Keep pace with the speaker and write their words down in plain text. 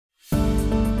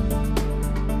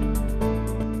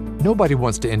Nobody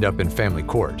wants to end up in family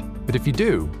court, but if you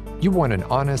do, you want an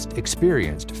honest,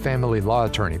 experienced family law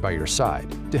attorney by your side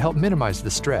to help minimize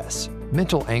the stress,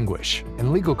 mental anguish,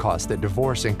 and legal costs that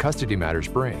divorce and custody matters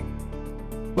bring.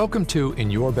 Welcome to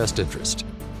In Your Best Interest.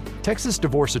 Texas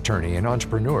divorce attorney and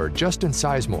entrepreneur Justin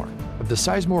Sizemore of the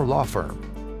Sizemore Law Firm,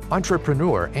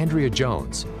 entrepreneur Andrea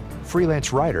Jones,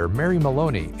 freelance writer Mary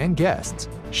Maloney, and guests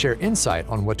share insight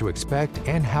on what to expect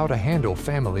and how to handle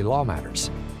family law matters,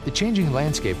 the changing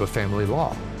landscape of family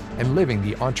law, and living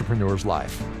the entrepreneur's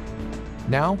life.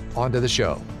 Now, on to the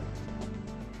show.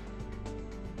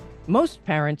 Most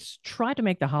parents try to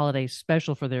make the holidays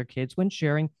special for their kids when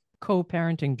sharing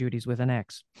co-parenting duties with an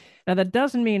ex. Now, that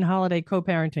doesn't mean holiday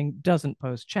co-parenting doesn't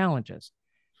pose challenges.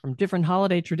 From different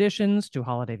holiday traditions to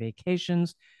holiday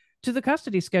vacations to the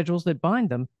custody schedules that bind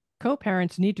them,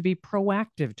 co-parents need to be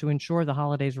proactive to ensure the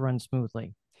holidays run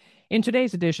smoothly. In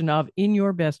today's edition of In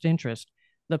Your Best Interest,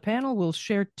 the panel will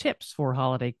share tips for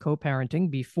holiday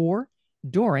co-parenting before,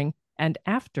 during, and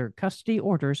after custody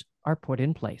orders are put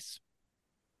in place.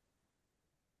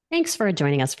 Thanks for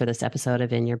joining us for this episode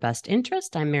of In Your Best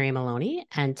Interest. I'm Mary Maloney,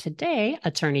 and today,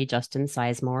 attorney Justin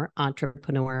Sizemore,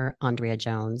 entrepreneur Andrea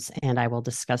Jones, and I will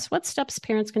discuss what steps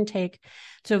parents can take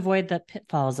to avoid the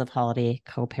pitfalls of holiday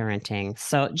co-parenting.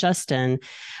 So, Justin,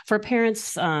 for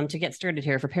parents, to get started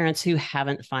here, for parents who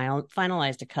haven't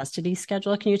finalized a custody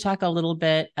schedule, can you talk a little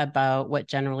bit about what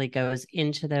generally goes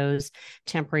into those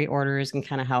temporary orders and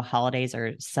kind of how holidays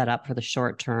are set up for the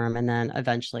short term and then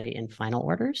eventually in final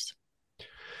orders?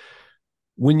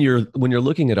 When you're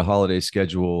looking at a holiday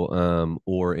schedule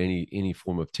or any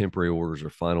form of temporary orders or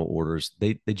final orders,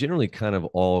 they generally kind of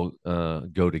all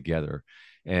go together.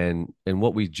 And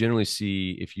what we generally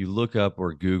see, if you look up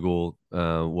or Google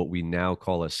what we now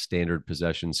call a standard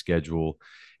possession schedule,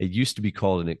 it used to be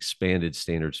called an expanded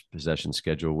standard possession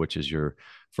schedule, which is your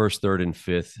first, third, and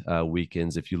fifth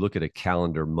weekends. If you look at a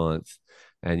calendar month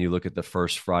and you look at the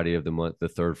first Friday of the month, the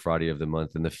third Friday of the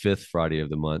month, and the fifth Friday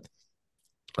of the month,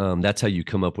 that's how you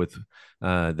come up with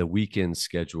the weekend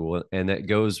schedule. And that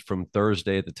goes from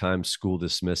Thursday at the time school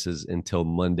dismisses until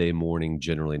Monday morning,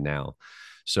 generally now.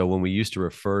 So when we used to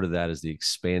refer to that as the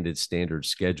expanded standard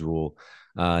schedule,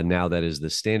 now that is the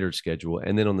standard schedule.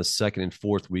 And then on the second and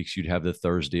fourth weeks, you'd have the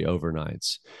Thursday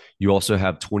overnights. You also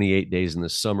have 28 days in the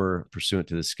summer pursuant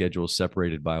to the schedule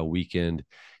separated by a weekend.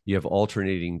 You have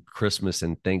alternating Christmas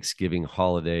and Thanksgiving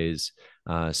holidays,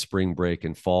 spring break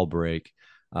and fall break.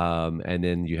 And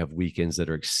then you have weekends that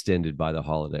are extended by the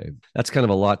holiday. That's kind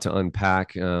of a lot to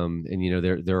unpack. And,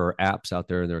 there are apps out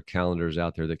there and there are calendars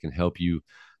out there that can help you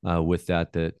with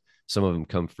that some of them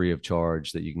come free of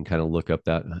charge that you can kind of look up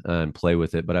that and play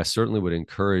with it. But I certainly would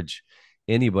encourage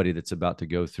anybody that's about to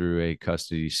go through a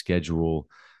custody schedule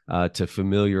to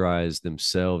familiarize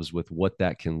themselves with what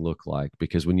that can look like.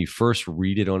 Because when you first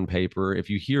read it on paper, if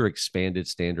you hear expanded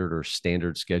standard or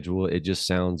standard schedule, it just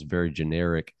sounds very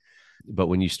generic. But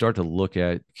when you start to look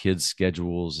at kids'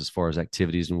 schedules as far as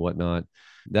activities and whatnot,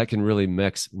 that can really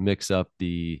mix up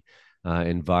the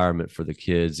environment for the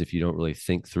kids if you don't really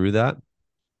think through that.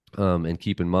 And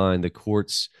keep in mind, the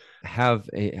courts have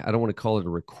I don't want to call it a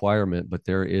requirement, but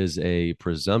there is a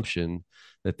presumption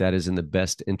that is in the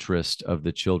best interest of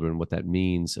the children. What that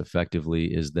means effectively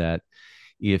is that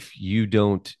if you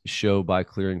don't show by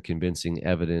clear and convincing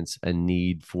evidence a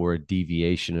need for a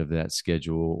deviation of that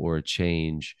schedule or a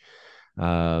change,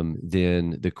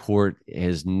 then the court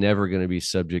is never going to be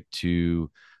subject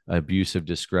to abuse of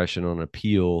discretion on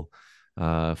appeal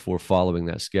for following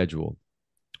that schedule.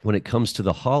 When it comes to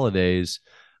the holidays,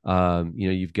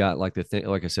 you've got like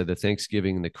I said, the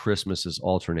Thanksgiving and the Christmases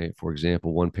alternate. For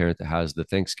example, one parent that has the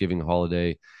Thanksgiving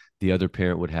holiday, the other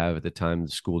parent would have at the time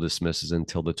the school dismisses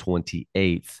until the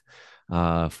 28th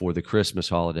for the Christmas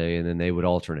holiday, and then they would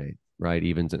alternate, right?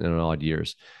 Even in odd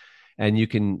years. And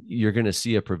you're going to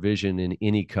see a provision in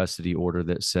any custody order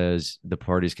that says the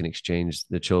parties can exchange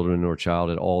the children or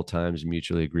child at all times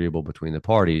mutually agreeable between the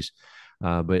parties.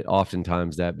 But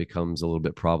oftentimes that becomes a little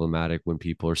bit problematic when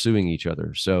people are suing each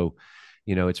other. So,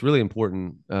 it's really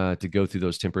important to go through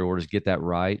those temporary orders, get that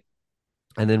right,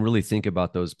 and then really think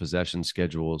about those possession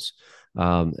schedules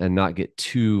and not get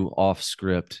too off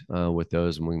script with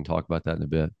those. And we can talk about that in a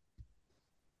bit.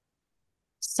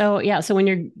 So when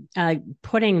you're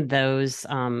putting those,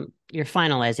 you're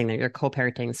finalizing your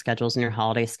co-parenting schedules and your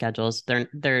holiday schedules.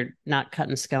 They're not cut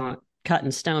in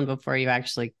stone before you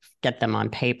actually get them on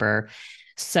paper.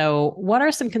 So what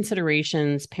are some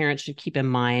considerations parents should keep in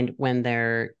mind when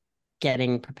they're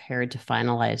getting prepared to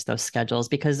finalize those schedules?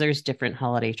 Because there's different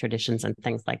holiday traditions and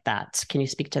things like that. Can you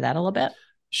speak to that a little bit?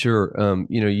 Sure.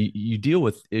 You deal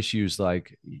with issues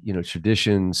like,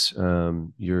 traditions,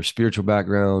 your spiritual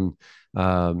background,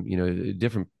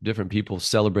 different people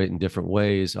celebrate in different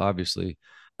ways, obviously.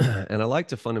 And I like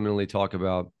to fundamentally talk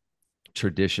about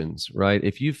traditions, right?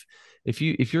 If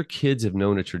your kids have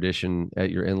known a tradition at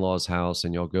your in-laws house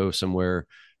and y'all go somewhere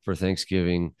for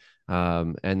Thanksgiving,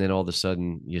 and then all of a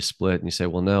sudden you split and you say,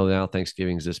 well, no, now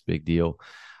Thanksgiving is this big deal.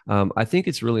 I think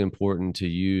it's really important to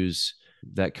use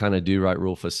that kind of do right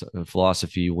rule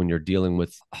philosophy when you're dealing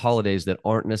with holidays that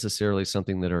aren't necessarily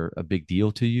something that are a big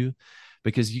deal to you,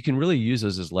 because you can really use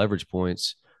those as leverage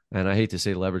points. And I hate to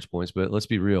say leverage points, but let's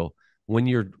be real. When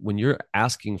you're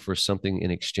asking for something in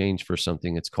exchange for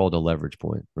something, it's called a leverage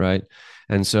point, right?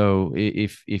 And so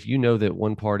if you know that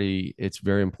one party, it's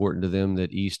very important to them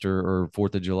that Easter or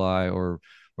Fourth of July or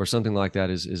something like that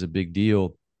is a big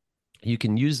deal, you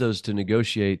can use those to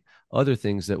negotiate other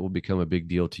things that will become a big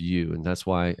deal to you. And that's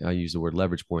why I use the word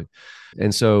leverage point.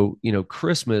 And so,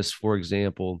 Christmas, for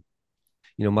example,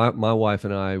 my wife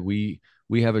and I, we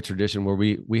have a tradition where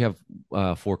we have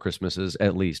 4 Christmases,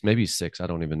 at least, maybe 6. I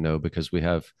don't even know, because we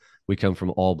come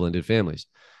from all blended families.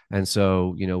 And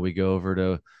so, we go over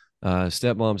to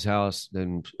stepmom's house,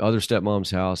 then other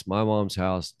stepmom's house, my mom's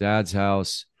house, dad's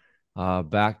house,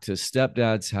 back to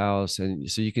stepdad's house. And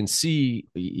so you can see,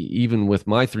 even with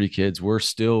my 3 kids,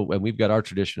 and we've got our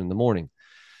tradition in the morning.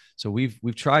 So we've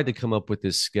tried to come up with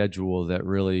this schedule that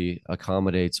really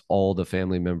accommodates all the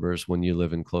family members when you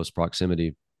live in close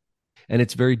proximity. And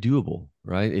it's very doable,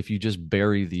 right? If you just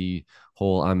bury the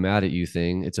whole "I'm mad at you"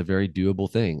 thing, it's a very doable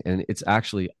thing, and it's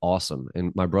actually awesome.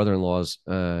 And my brother-in-law's,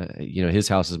 his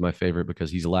house is my favorite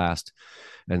because he's last,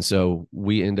 and so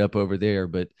we end up over there.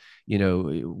 But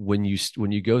when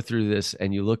you go through this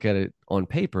and you look at it on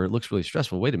paper, it looks really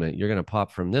stressful. Wait a minute, you're going to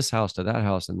pop from this house to that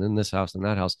house, and then this house and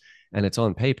that house, and it's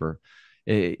on paper.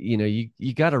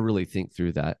 You got to really think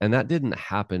through that. And that didn't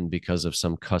happen because of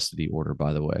some custody order,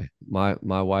 by the way. My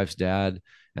wife's dad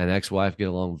and ex-wife get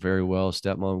along very well.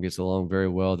 Stepmom gets along very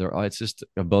well. It's just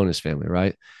a bonus family,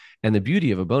 right? And the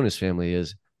beauty of a bonus family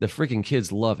is the freaking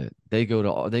kids love it. They go to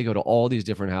all these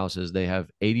different houses. They have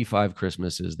 85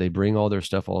 Christmases. They bring all their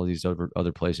stuff all these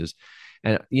other places.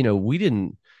 And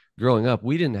growing up,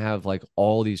 we didn't have like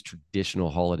all these traditional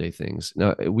holiday things.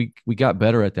 Now we got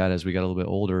better at that as we got a little bit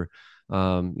older.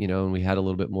 And we had a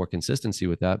little bit more consistency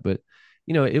with that. But,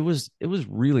 it was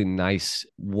really nice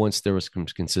once there was some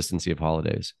consistency of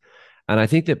holidays. And I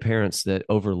think that parents that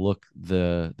overlook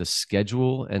the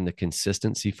schedule and the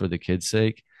consistency for the kids'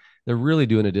 sake, they're really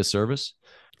doing a disservice.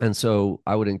 And so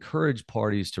I would encourage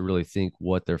parties to really think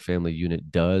what their family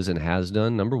unit does and has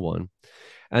done, number one.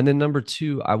 And then number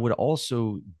two, I would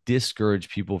also discourage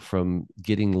people from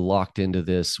getting locked into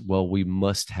this. Well, we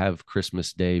must have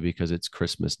Christmas Day because it's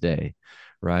Christmas Day,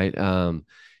 right?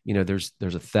 There's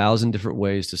 1,000 different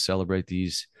ways to celebrate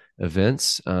these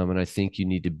events, and I think you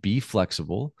need to be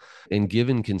flexible and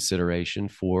given consideration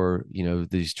for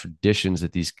these traditions.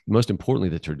 Most importantly,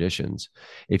 the traditions.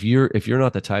 If you're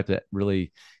not the type that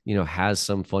really has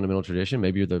some fundamental tradition,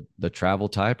 maybe you're the travel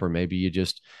type, or maybe you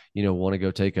just want to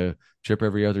go take a trip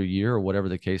every other year, or whatever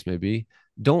the case may be.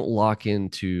 Don't lock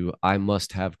into "I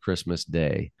must have Christmas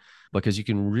Day," because you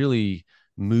can really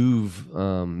move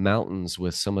mountains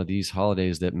with some of these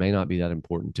holidays that may not be that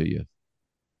important to you.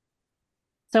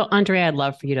 So, Andrea, I'd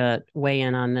love for you to weigh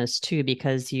in on this too,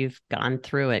 because you've gone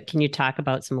through it. Can you talk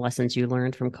about some lessons you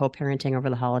learned from co-parenting over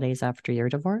the holidays after your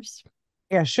divorce?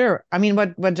 Yeah, sure. I mean,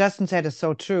 what Justin said is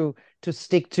so true, to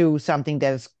stick to something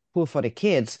that is cool for the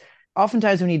kids.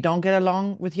 Oftentimes, when you don't get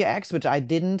along with your ex, which I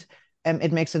didn't,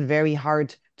 it makes it very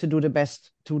hard to do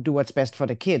what's best for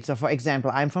the kids. So, for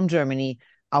example, I'm from Germany.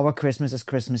 Our Christmas is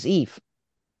Christmas Eve.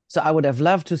 So I would have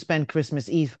loved to spend Christmas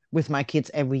Eve with my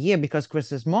kids every year, because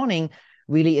Christmas morning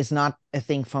really is not a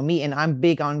thing for me. And I'm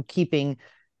big on keeping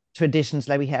traditions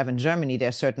like we have in Germany.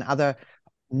 There's certain other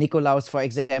Nikolaus, for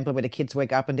example, where the kids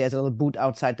wake up and there's a little boot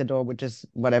outside the door, which is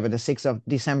whatever, the 6th of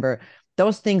December.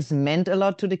 Those things meant a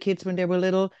lot to the kids when they were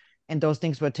little. And those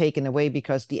things were taken away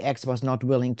because the ex was not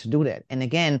willing to do that. And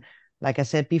again, like I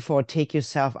said before, take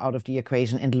yourself out of the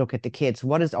equation and look at the kids.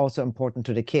 What is also important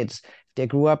to the kids? If they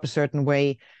grew up a certain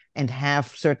way and have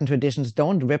certain traditions,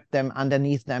 don't rip them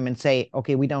underneath them and say,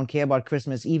 okay, we don't care about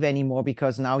Christmas Eve anymore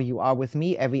because now you are with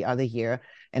me every other year,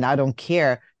 and I don't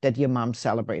care that your mom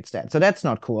celebrates that. So that's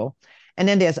not cool. And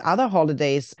then there's other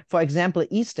holidays. For example,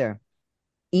 Easter.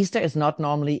 Easter is not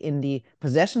normally in the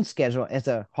possession schedule as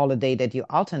a holiday that you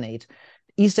alternate.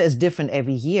 Easter is different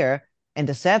every year. And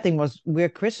the sad thing was, we're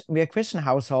a Christian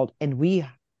household, and we,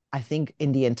 I think,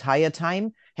 in the entire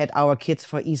time, had our kids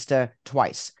for Easter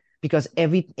twice, because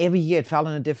every year it fell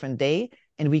on a different day,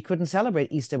 and we couldn't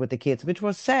celebrate Easter with the kids, which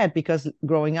was sad because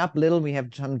growing up little, we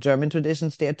have some German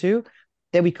traditions there too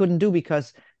that we couldn't do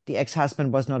because the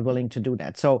ex-husband was not willing to do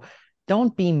that. So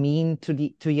don't be mean to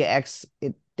your ex.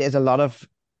 There are a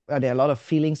lot of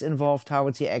feelings involved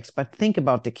towards your ex, but think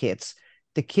about the kids.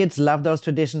 The kids love those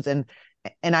traditions, and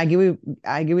I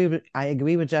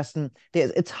agree with Justin.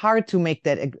 It's hard to make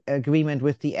that agreement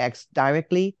with the ex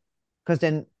directly because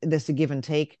then there's a give and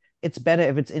take. It's better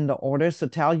if it's in the order. So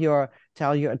tell your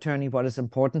attorney what is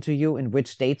important to you and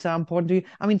which dates are important to you.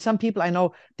 I mean, some people I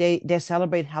know they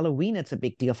celebrate Halloween. It's a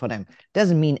big deal for them.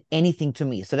 Doesn't mean anything to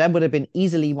me. So that would have been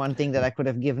easily one thing that I could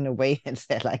have given away and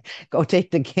said like, go take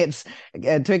the kids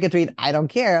trick or treat. I don't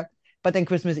care. But then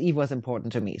Christmas Eve was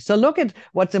important to me. So look at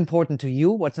what's important to you,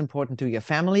 what's important to your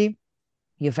family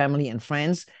and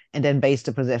friends, and then base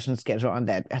the possession schedule on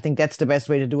that. I think that's the best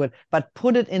way to do it. But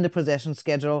put it in the possession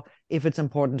schedule if it's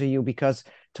important to you, because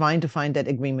trying to find that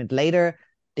agreement later,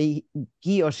 he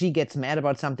or she gets mad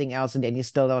about something else and then you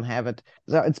still don't have it.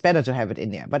 So it's better to have it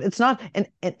in there. But it's not, and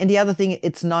the other thing,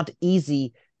 it's not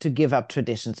easy to give up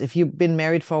traditions. If you've been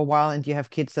married for a while and you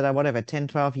have kids that are whatever, 10,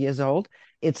 12 years old,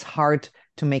 it's hard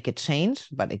to make a change.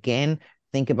 But again,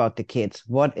 think about the kids.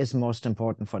 What is most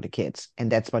important for the kids?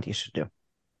 And that's what you should do.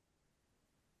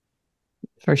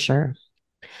 For sure.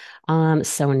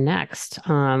 So next,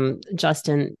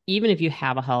 Justin, even if you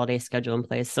have a holiday schedule in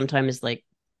place, sometimes like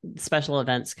special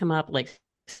events come up, like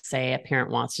say a parent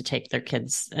wants to take their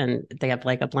kids and they have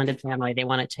like a blended family. They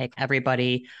want to take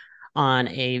everybody on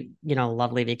a,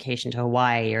 lovely vacation to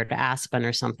Hawaii or to Aspen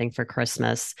or something for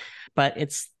Christmas, but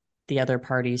it's the other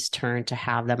party's turn to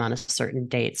have them on a certain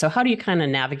date. So how do you kind of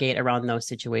navigate around those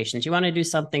situations? You want to do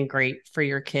something great for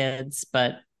your kids,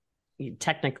 but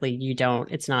technically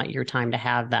it's not your time to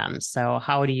have them. So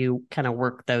how do you kind of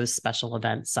work those special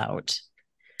events out?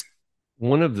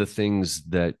 One of the things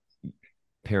that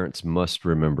parents must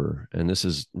remember, and this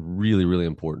is really, really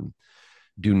important,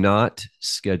 do not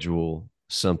schedule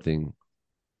something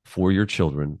for your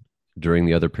children during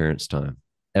the other parent's time,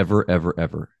 ever, ever,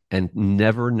 ever. And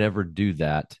never do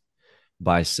that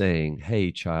by saying,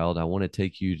 hey, child, I want to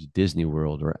take you to Disney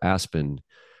World or Aspen.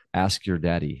 Ask your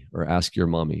daddy or ask your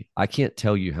mommy. I can't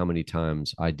tell you how many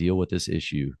times I deal with this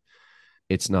issue.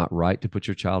 It's not right to put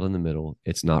your child in the middle.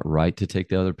 It's not right to take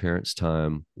the other parent's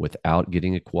time without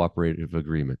getting a cooperative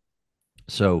agreement.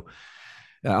 So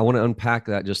I want to unpack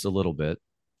that just a little bit.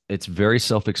 It's very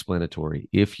self-explanatory.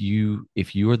 If you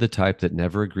are the type that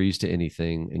never agrees to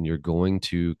anything and you're going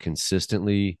to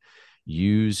consistently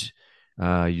use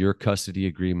your custody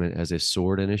agreement as a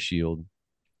sword and a shield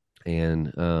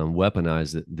and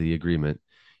weaponize the agreement,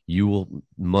 you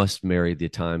must marry the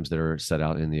times that are set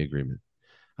out in the agreement.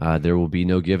 There will be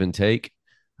no give and take.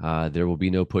 There will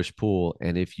be no push pull.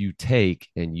 And if you take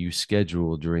and you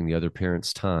schedule during the other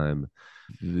parent's time,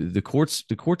 the courts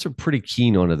are pretty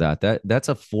keen on that's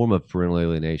a form of parental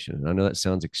alienation. I know that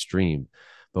sounds extreme,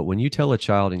 but when you tell a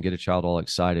child and get a child all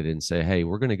excited and say, hey,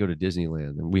 we're going to go to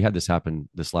Disneyland, and we had this happen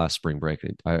this last spring break.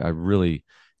 I really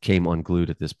came unglued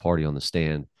at this party on the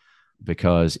stand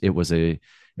because it was a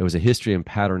history and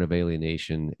pattern of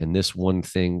alienation. And this one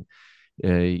thing,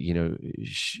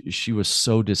 she was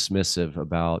so dismissive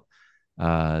about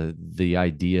the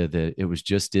idea that it was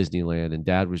just Disneyland and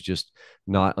dad was just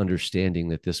not understanding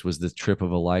that this was the trip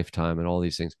of a lifetime and all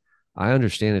these things. I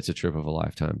understand it's a trip of a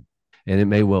lifetime and it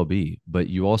may well be, but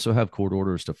you also have court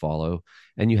orders to follow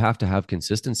and you have to have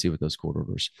consistency with those court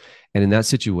orders. And in that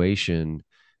situation,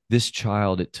 this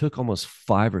child, it took almost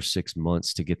 5 or 6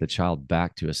 months to get the child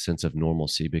back to a sense of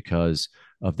normalcy because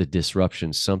of the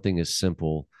disruption, something as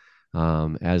simple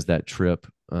as that trip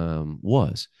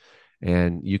was.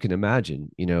 And you can imagine,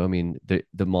 the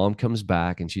mom comes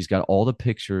back and she's got all the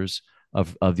pictures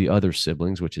of the other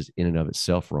siblings, which is in and of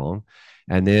itself wrong.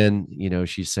 And then,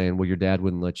 she's saying, well, your dad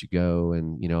wouldn't let you go.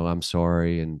 And, I'm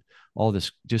sorry. And all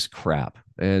this just crap.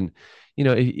 And,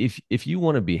 if you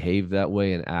want to behave that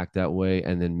way and act that way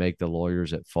and then make the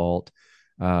lawyers at fault,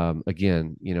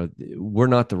 again, we're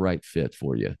not the right fit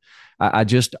for you.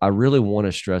 I really want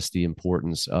to stress the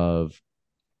importance of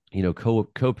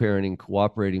co-parenting,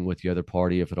 cooperating with the other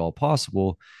party if at all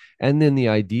possible. And then the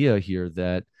idea here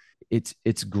that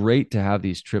it's great to have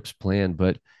these trips planned,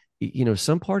 but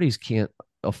some parties can't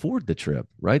afford the trip,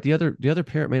 right? The other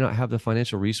parent may not have the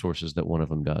financial resources that one of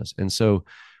them does. And so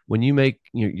when you make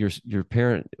your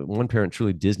parent, one parent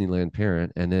truly Disneyland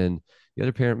parent, and then the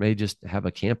other parent may just have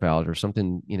a camp out or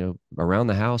something, around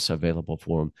the house available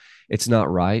for them, it's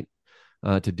not right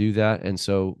to do that. And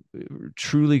so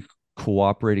truly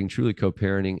cooperating, truly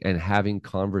co-parenting, and having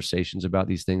conversations about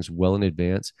these things well in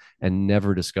advance, and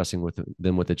never discussing with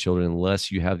them with the children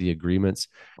unless you have the agreements.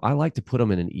 I like to put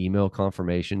them in an email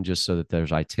confirmation just so that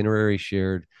there's itinerary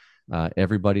shared.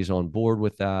 Everybody's on board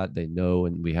with that. They know,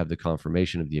 and we have the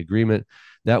confirmation of the agreement.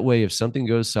 That way, if something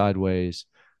goes sideways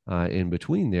in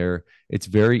between there, it's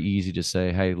very easy to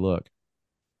say, hey, look,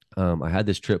 I had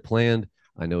this trip planned.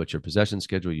 I know it's your possession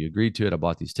schedule. You agreed to it. I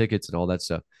bought these tickets and all that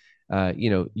stuff.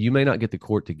 You may not get the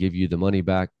court to give you the money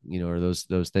back, or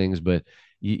those things, but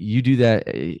you do that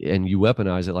and you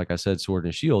weaponize it. Like I said, sword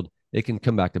and shield, it can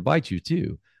come back to bite you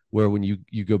too, where when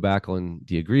you go back on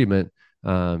the agreement,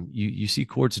 you see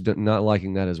courts not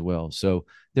liking that as well. So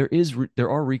there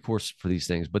are recourse for these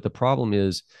things, but the problem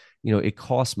is, it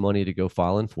costs money to go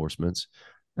file enforcements.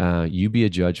 You be a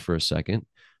judge for a second.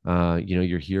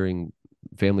 You're hearing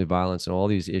family violence and all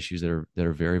these issues that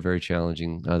are very, very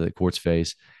challenging that courts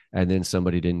face. And then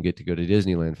somebody didn't get to go to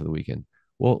Disneyland for the weekend.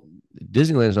 Well,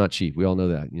 Disneyland is not cheap. We all know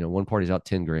that. One party's out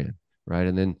 10 grand, right?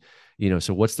 And then,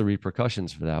 so what's the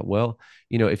repercussions for that? Well,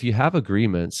 if you have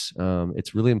agreements,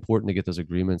 it's really important to get those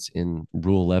agreements in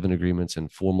Rule 11 agreements and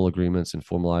formal agreements and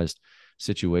formalized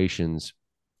situations,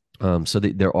 so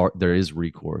that there is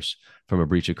recourse from a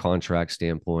breach of contract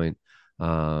standpoint.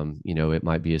 It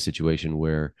might be a situation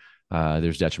where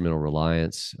there's detrimental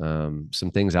reliance,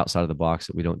 some things outside of the box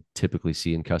that we don't typically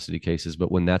see in custody cases.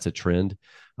 But when that's a trend,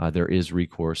 there is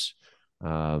recourse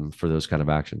for those kind of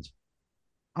actions.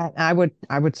 I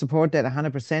would support that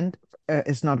 100%.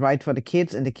 It's not right for the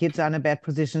kids, and the kids are in a bad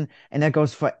position. And that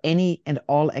goes for any and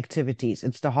all activities.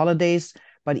 It's the holidays,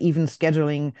 but even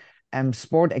scheduling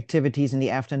sport activities in the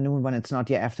afternoon when it's not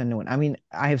your afternoon. I mean,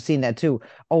 I have seen that too.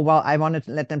 Oh, well, I want to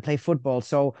let them play football.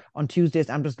 So on Tuesdays,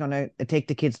 I'm just going to take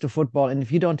the kids to football. And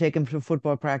if you don't take them to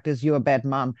football practice, you're a bad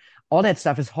mom. All that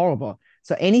stuff is horrible.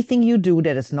 So anything you do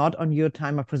that is not on your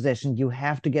time of possession, you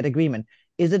have to get agreement.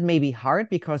 Is it maybe hard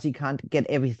because you can't get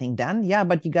everything done? Yeah,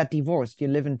 but you got divorced. You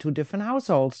live in two different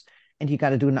households. And you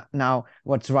got to do now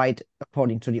what's right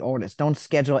according to the orders. Don't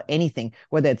schedule anything,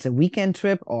 whether it's a weekend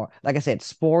trip or, like I said,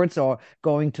 sports or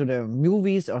going to the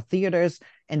movies or theaters.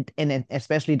 And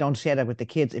especially don't share that with the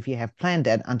kids if you have planned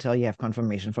that until you have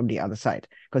confirmation from the other side,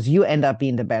 because you end up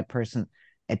being the bad person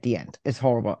at the end. It's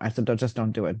horrible. I said, just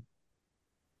don't do it.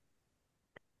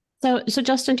 So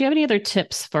Justin, do you have any other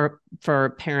tips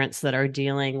for parents that are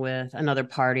dealing with another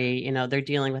party? They're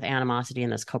dealing with animosity in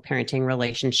this co-parenting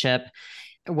relationship,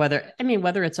 whether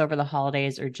it's over the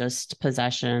holidays or just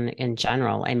possession in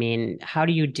general. How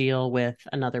do you deal with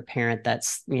another parent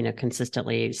that's,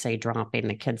 consistently, say, dropping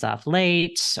the kids off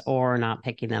late or not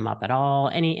picking them up at all?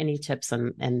 Any tips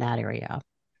in that area?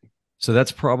 So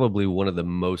that's probably one of the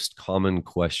most common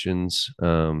questions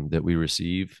that we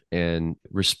receive, and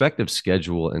respective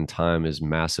schedule and time is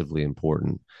massively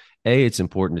important. It's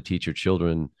important to teach your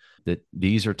children that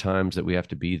these are times that we have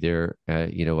to be there.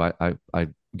 I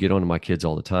get on to my kids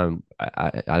all the time.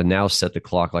 I now set the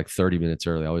clock like 30 minutes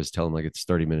early. I always tell them like it's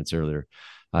 30 minutes earlier,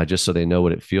 just so they know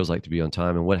what it feels like to be on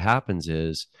time. And what happens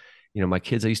is, my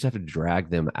kids, I used to have to drag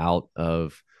them out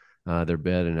of their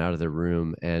bed and out of their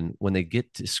room. And when they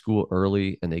get to school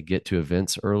early and they get to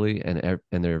events early and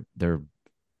they're,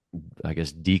 I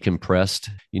guess, decompressed,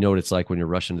 what it's like when you're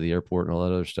rushing to the airport and all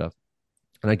that other stuff.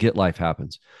 And I get life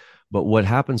happens. But what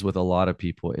happens with a lot of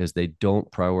people is they don't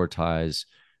prioritize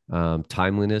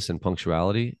timeliness and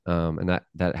punctuality. And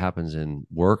that happens in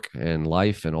work and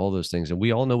life and all those things. And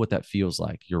we all know what that feels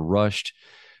like. You're rushed.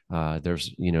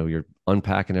 You're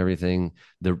unpacking everything.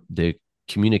 The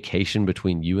communication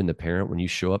between you and the parent, when you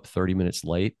show up 30 minutes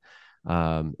late,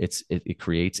 it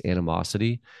creates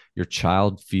animosity. Your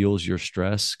child feels your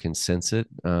stress, can sense it.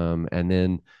 And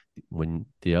then when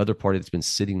the other party that's been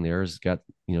sitting there has got,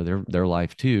 their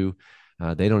life too,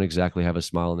 they don't exactly have a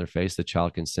smile on their face. The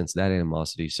child can sense that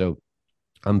animosity. So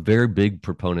I'm a very big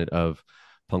proponent of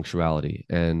punctuality.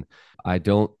 And I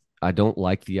don't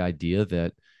like the idea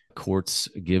that courts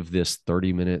give this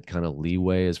 30-minute kind of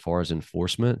leeway as far as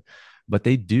enforcement, but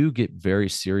they do get very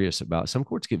serious about, some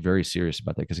courts get very serious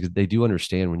about that because they do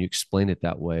understand when you explain it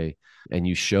that way and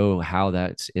you show how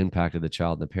that's impacted the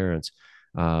child and the parents,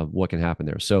 what can happen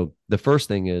there. So the first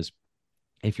thing is,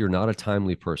 if you're not a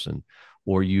timely person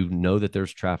or that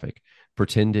there's traffic,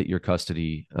 pretend that your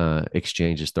custody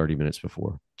exchange is 30 minutes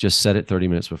before. Just set it 30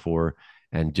 minutes before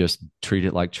and just treat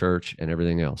it like church and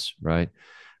everything else, right?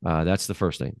 That's the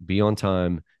first thing. Be on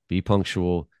time, be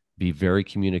punctual, Be very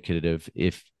communicative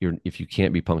if you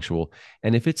can't be punctual.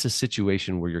 And if it's a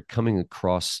situation where you're coming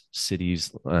across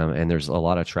cities and there's a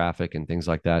lot of traffic and things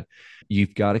like that,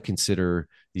 you've got to consider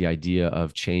the idea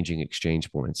of changing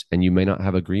exchange points. And you may not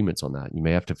have agreements on that. You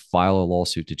may have to file a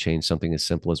lawsuit to change something as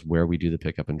simple as where we do the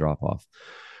pickup and drop off.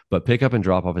 But pickup and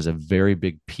drop off is a very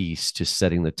big piece to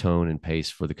setting the tone and pace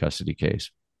for the custody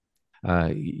case.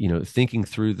 Thinking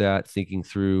through that, thinking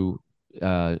through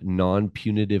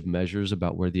non-punitive measures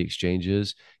about where the exchange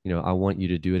is. I want you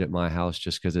to do it at my house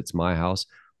just because it's my house.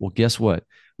 Well, guess what?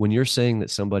 When you're saying that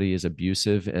somebody is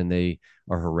abusive and they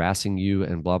are harassing you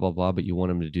and blah, blah, blah, but you want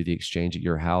them to do the exchange at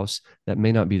your house, that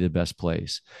may not be the best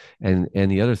place. And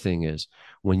the other thing is,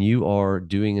 when you are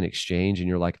doing an exchange and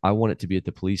you're like, I want it to be at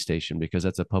the police station because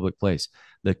that's a public place,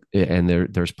 and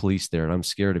there's police there and I'm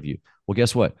scared of you. Well,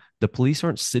 guess what? The police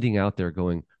aren't sitting out there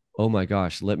going, oh my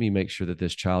gosh, let me make sure that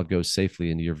this child goes safely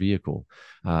into your vehicle.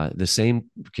 The same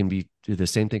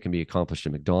thing can be accomplished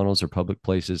at McDonald's or public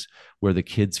places where the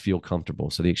kids feel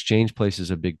comfortable. So the exchange place is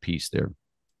a big piece there.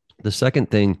 The second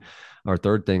thing, or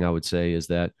third thing I would say, is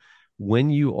that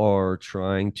when you are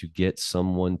trying to get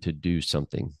someone to do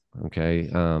something, okay,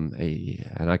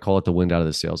 and I call it the wind out of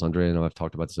the sails. Andrea, I know I've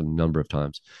talked about this a number of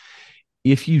times.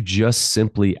 If you just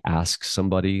simply ask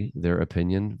somebody their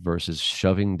opinion versus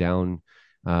shoving down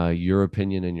your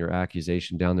opinion and your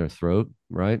accusation down their throat,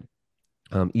 right?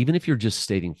 Even if you're just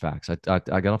stating facts. I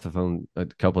got off the phone a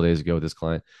couple of days ago with this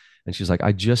client, and she's like,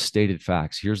 I just stated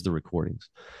facts. Here's the recordings.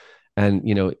 And,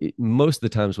 most of the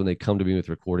times when they come to me with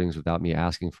recordings without me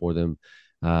asking for them,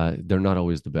 they're not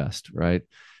always the best, right?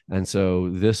 And so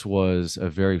this was a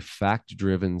very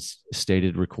fact-driven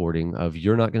stated recording of,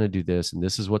 you're not going to do this, and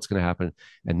this is what's going to happen,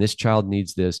 and this child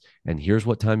needs this, and here's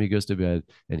what time he goes to bed,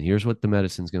 and here's what the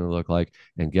medicine's going to look like,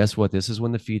 and guess what? This is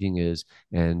when the feeding is,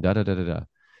 and da da da da da.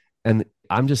 And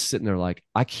I'm just sitting there like,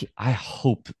 I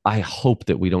hope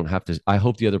that we don't have to. I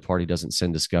hope the other party doesn't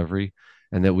send discovery,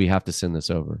 and that we have to send this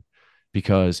over,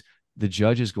 because the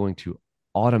judge is going to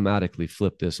automatically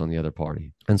flip this on the other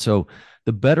party. And so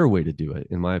the better way to do it,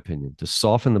 in my opinion, to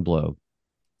soften the blow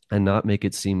and not make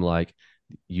it seem like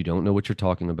you don't know what you're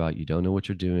talking about, you don't know what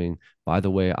you're doing. By the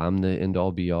way, I'm the end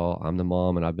all be all. I'm the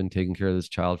mom, and I've been taking care of this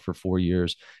child for 4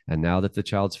 years. And now that the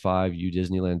child's 5, you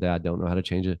Disneyland dad don't know how to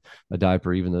change a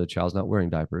diaper, even though the child's not wearing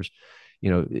diapers.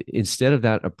 Instead of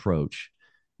that approach,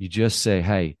 you just say,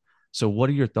 hey, so what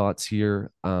are your thoughts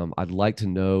here? I'd like to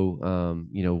know,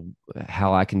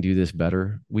 how I can do this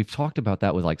better. We've talked about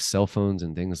that with like cell phones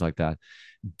and things like that.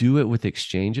 Do it with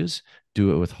exchanges,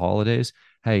 do it with holidays.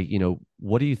 Hey,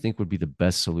 what do you think would be the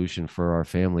best solution for our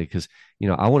family? Because,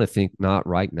 I want to think not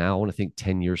right now. I want to think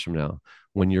 10 years from now,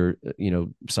 when you're,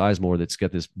 Sizemore that's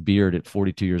got this beard at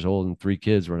 42 years old and 3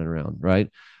 kids running around, right?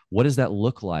 What does that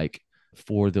look like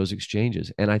for those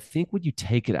exchanges? And I think when you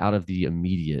take it out of the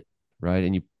immediate, right,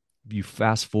 and you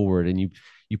fast forward and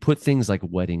you put things like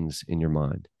weddings in your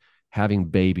mind, having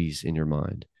babies in your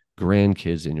mind,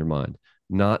 grandkids in your mind,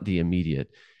 not the immediate,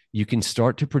 you can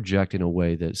start to project in a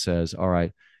way that says, all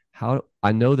right,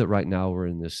 I know that right now we're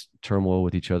in this turmoil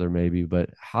with each other maybe,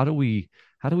 but how do we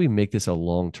make this a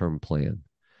long-term plan?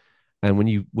 And when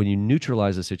you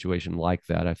neutralize a situation like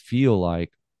that, I feel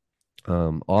like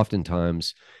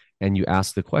oftentimes, and you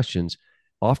ask the questions,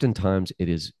 oftentimes it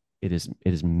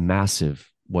is massive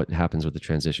what happens with the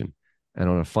transition. And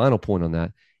on a final point on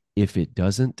that, if it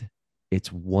doesn't,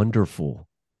 it's wonderful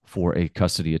for a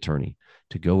custody attorney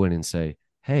to go in and say,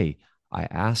 hey, I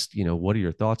asked, what are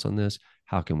your thoughts on this?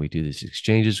 How can we do these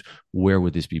exchanges? Where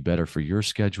would this be better for your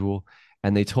schedule?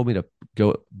 And they told me to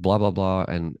go blah, blah, blah,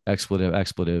 and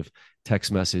expletive,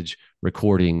 text message,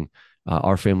 recording,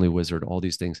 our family wizard, all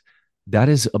these things. That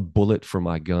is a bullet for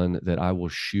my gun that I will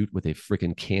shoot with a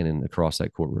freaking cannon across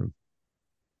that courtroom.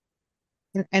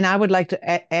 And I would like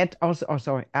to add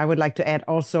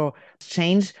also,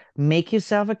 change, make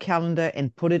yourself a calendar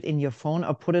and put it in your phone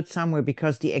or put it somewhere,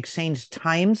 because the exchange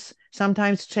times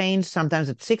sometimes change. Sometimes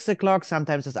it's 6 o'clock,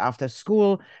 sometimes it's after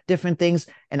school, different things.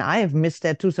 And I have missed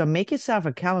that too. So make yourself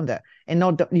a calendar, and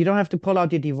you don't have to pull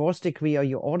out your divorce decree or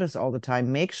your orders all the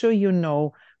time. Make sure you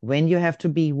know when you have to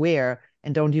be where,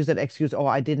 and don't use that excuse, oh,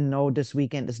 I didn't know this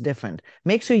weekend is different.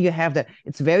 Make sure you have that.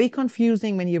 It's very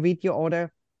confusing when you read your order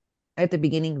at the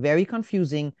beginning, very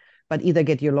confusing, but either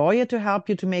get your lawyer to help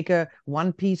you to make a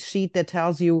one-piece sheet that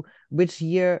tells you which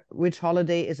year, which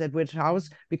holiday is at which house,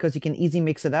 because you can easily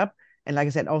mix it up. And like I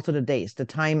said, also the days, the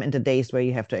time and the days where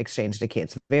you have to exchange the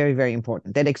kids. Very, very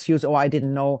important. That excuse, oh, I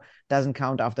didn't know, doesn't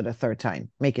count after the 3rd time.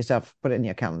 Make yourself put it in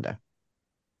your calendar.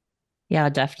 Yeah,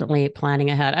 definitely planning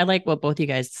ahead. I like what both you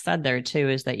guys said there too,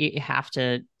 is that you have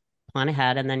to plan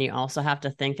ahead. And then you also have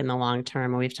to think in the long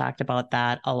term. And we've talked about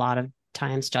that a lot of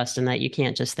times, Justin, that you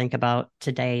can't just think about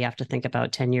today. You have to think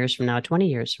about 10 years from now, 20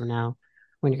 years from now,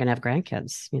 when you're going to have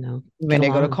grandkids, When they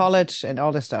go to college and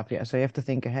all this stuff. Yeah. So you have to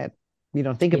think ahead. You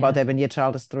don't think about that when your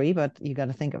child is 3, but you got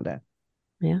to think of that.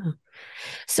 Yeah.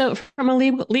 So from a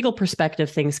legal perspective,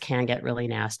 things can get really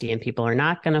nasty and people are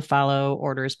not going to follow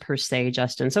orders per se,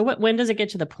 Justin. So when does it get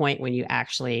to the point when you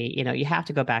actually, you have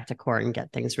to go back to court and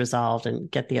get things resolved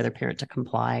and get the other parent to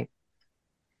comply?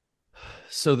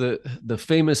 So the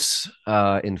famous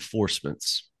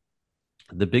enforcements,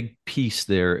 the big piece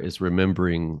there is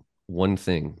remembering one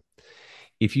thing.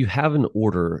 If you have an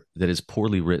order that is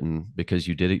poorly written because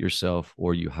you did it yourself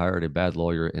or you hired a bad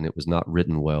lawyer and it was not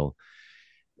written well,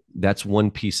 that's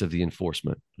one piece of the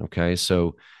enforcement. Okay.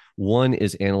 So one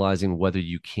is analyzing whether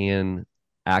you can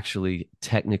actually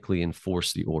technically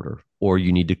enforce the order or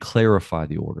you need to clarify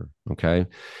the order. Okay.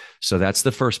 So that's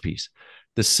the first piece.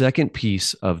 The second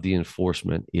piece of the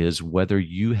enforcement is whether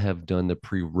you have done the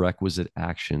prerequisite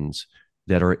actions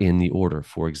that are in the order.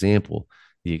 For example,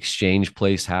 the exchange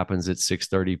place happens at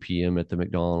 6:30 p.m. at the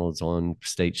McDonald's on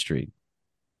State Street.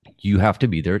 You have to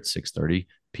be there at 6:30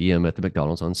 p.m. at the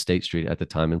McDonald's on State Street at the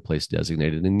time and place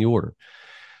designated in the order.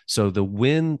 So the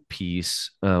when piece,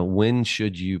 when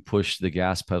should you push the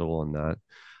gas pedal on that?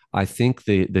 I think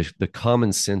the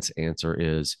common sense answer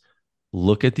is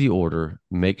look at the order,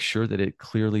 make sure that it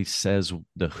clearly says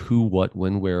the who, what,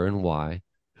 when, where, and why,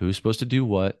 who's supposed to do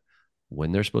what,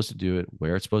 when they're supposed to do it,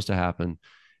 where it's supposed to happen,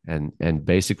 and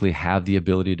basically have the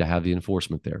ability to have the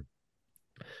enforcement there.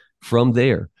 From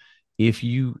there, if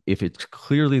it's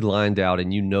clearly lined out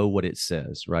and you know what it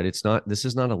says, right? This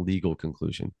is not a legal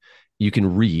conclusion. You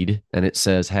can read and it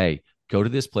says, hey, go to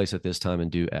this place at this time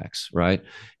and do X, right?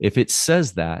 If it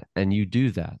says that and you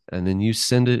do that, and then you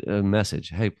send it a message,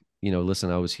 hey,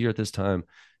 listen, I was here at this time,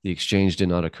 the exchange did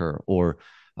not occur, or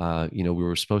we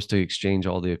were supposed to exchange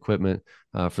all the equipment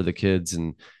for the kids,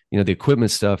 and the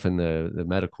equipment stuff and the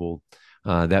medical,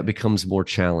 that becomes more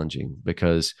challenging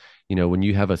because when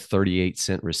you have a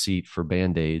 38-cent receipt for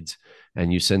Band-Aids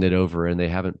and you send it over and they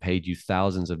haven't paid you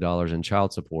thousands of dollars in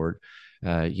child support,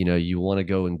 you want to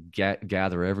go and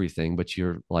gather everything, but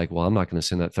you're like, well, I'm not going to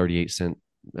send that 38-cent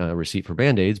receipt for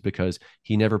Band-Aids because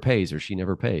he never pays or she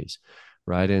never pays,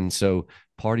 right? And so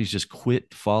parties just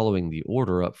quit following the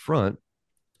order up front,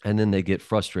 and then they get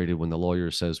frustrated when the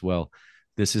lawyer says, well,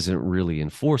 this isn't really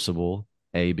enforceable,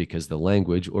 A, because the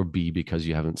language, or B, because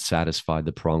you haven't satisfied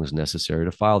the prongs necessary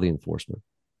to file the enforcement.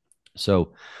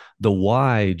 So the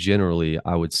why generally,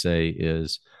 I would say,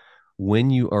 is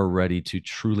when you are ready to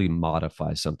truly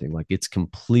modify something, like it's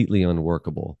completely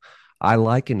unworkable. I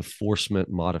like enforcement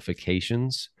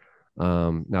modifications.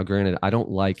 Now, granted, I don't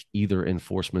like either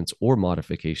enforcements or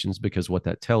modifications because what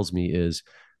that tells me is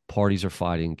parties are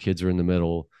fighting, kids are in the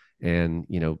middle, and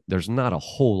there's not a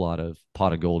whole lot of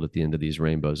pot of gold at the end of these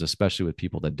rainbows, especially with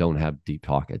people that don't have deep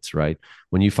pockets, right?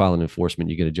 When you file an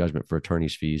enforcement, you get a judgment for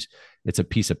attorney's fees. It's a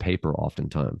piece of paper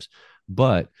oftentimes.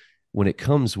 But when it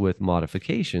comes with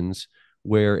modifications,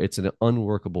 where it's an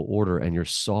unworkable order and you're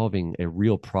solving a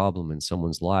real problem in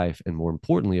someone's life, and more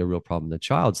importantly, a real problem in the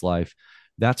child's life,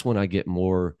 that's when I get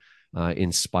more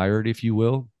inspired, if you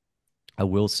will. I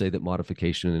will say that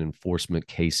modification and enforcement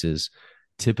cases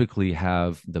typically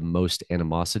have the most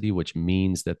animosity, which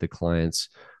means that the clients,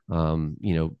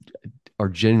 are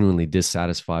genuinely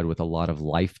dissatisfied with a lot of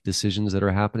life decisions that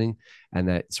are happening. And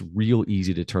that it's real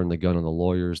easy to turn the gun on the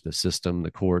lawyers, the system,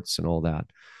 the courts, and all that.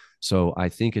 So I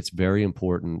think it's very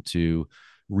important to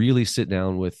really sit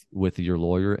down with your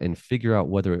lawyer and figure out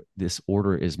whether this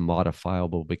order is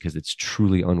modifiable because it's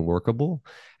truly unworkable.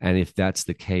 And if that's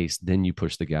the case, then you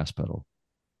push the gas pedal.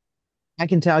 I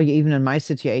can tell you, even in my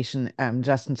situation,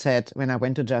 Justin said, when I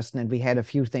went to Justin and we had a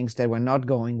few things that were not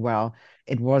going well,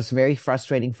 it was very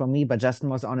frustrating for me. But Justin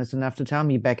was honest enough to tell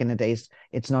me back in the days,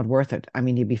 it's not worth it. I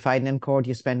mean, you'd be fighting in court,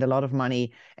 you spend a lot of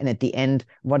money, and at the end,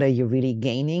 what are you really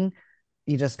gaining?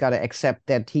 You just got to accept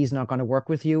that he's not going to work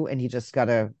with you, and you just got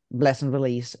to bless and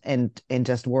release and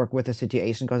just work with the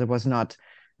situation, because it was not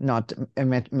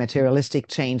a materialistic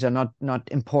change, or not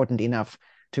important enough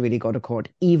to really go to court,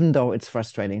 even though it's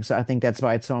frustrating. So I think that's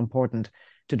why it's so important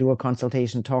to do a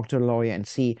consultation, talk to a lawyer, and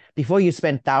see, before you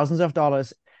spend thousands of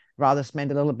dollars, rather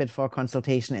spend a little bit for a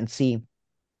consultation and see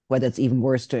whether it's even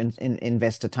worse to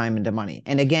invest the time and the money.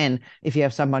 And again, if you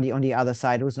have somebody on the other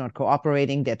side who's not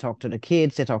cooperating, they talk to the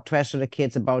kids, they talk trash to the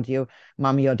kids about you,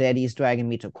 mommy or daddy is dragging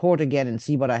me to court again, and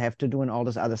see what I have to do and all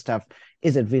this other stuff.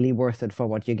 Is it really worth it for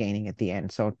what you're gaining at the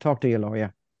end? So talk to your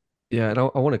lawyer. Yeah, and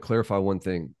I want to clarify one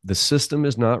thing. The system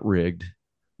is not rigged.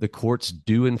 The courts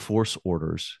do enforce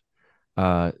orders.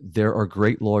 There are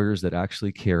great lawyers that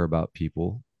actually care about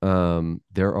people.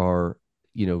 There are,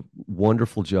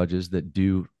 wonderful judges that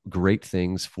do great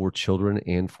things for children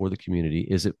and for the community.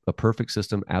 Is it a perfect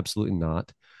system? Absolutely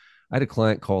not. I had a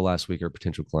client call last week, or a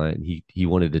potential client. He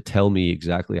wanted to tell me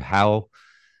exactly how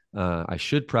I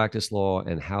should practice law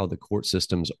and how the court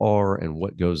systems are and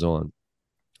what goes on.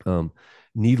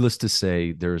 Needless to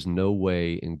say, there's no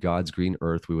way in God's green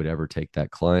earth we would ever take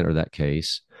that client or that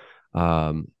case.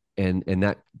 And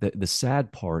that the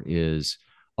sad part is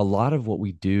a lot of what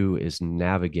we do is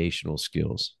navigational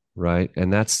skills, right?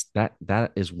 And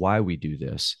that is why we do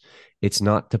this. It's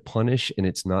not to punish, and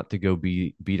it's not to go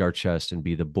beat our chest and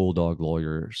be the bulldog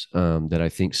lawyers that I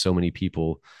think so many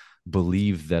people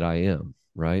believe that I am,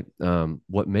 right?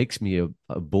 What makes me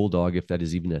a bulldog, if that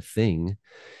is even a thing,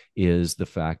 is the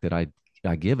fact that I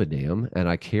give a damn and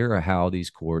I care how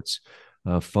these courts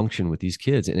function with these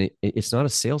kids. And it's not a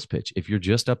sales pitch. If you're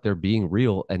just up there being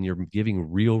real and you're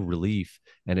giving real relief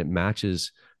and it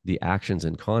matches the actions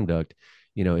and conduct,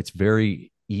 it's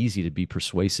very easy to be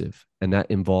persuasive, and that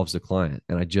involves the client.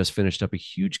 And I just finished up a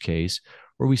huge case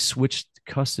where we switched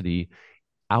custody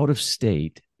out of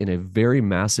state in a very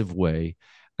massive way.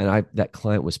 And that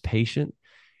client was patient.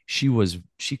 She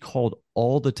called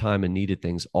all the time and needed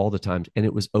things all the time. And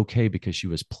it was okay because she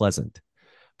was pleasant.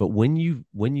 But when you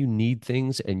need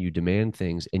things and you demand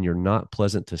things and you're not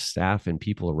pleasant to staff and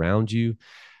people around you,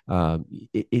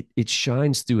 it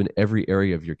shines through in every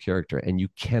area of your character, and you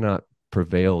cannot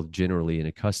prevail generally in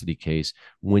a custody case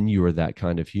when you are that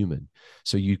kind of human.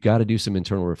 So you've got to do some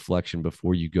internal reflection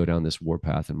before you go down this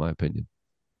warpath, in my opinion.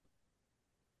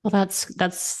 Well,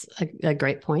 that's a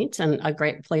great point and a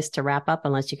great place to wrap up,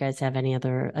 unless you guys have any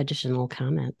other additional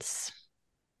comments.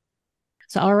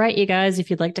 So, all right, you guys, if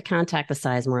you'd like to contact the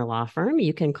Sizemore Law Firm,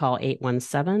 you can call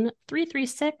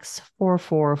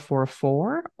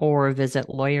 817-336-4444 or visit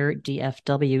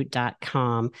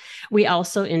lawyerdfw.com. We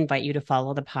also invite you to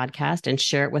follow the podcast and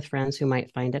share it with friends who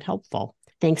might find it helpful.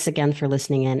 Thanks again for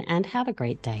listening in, and have a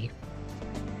great day.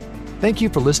 Thank you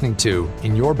for listening to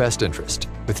In Your Best Interest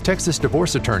with Texas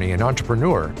divorce attorney and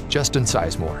entrepreneur Justin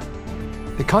Sizemore.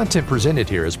 The content presented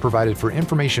here is provided for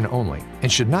information only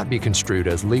and should not be construed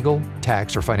as legal,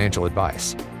 tax, or financial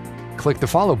advice. Click the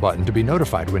follow button to be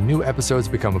notified when new episodes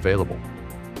become available.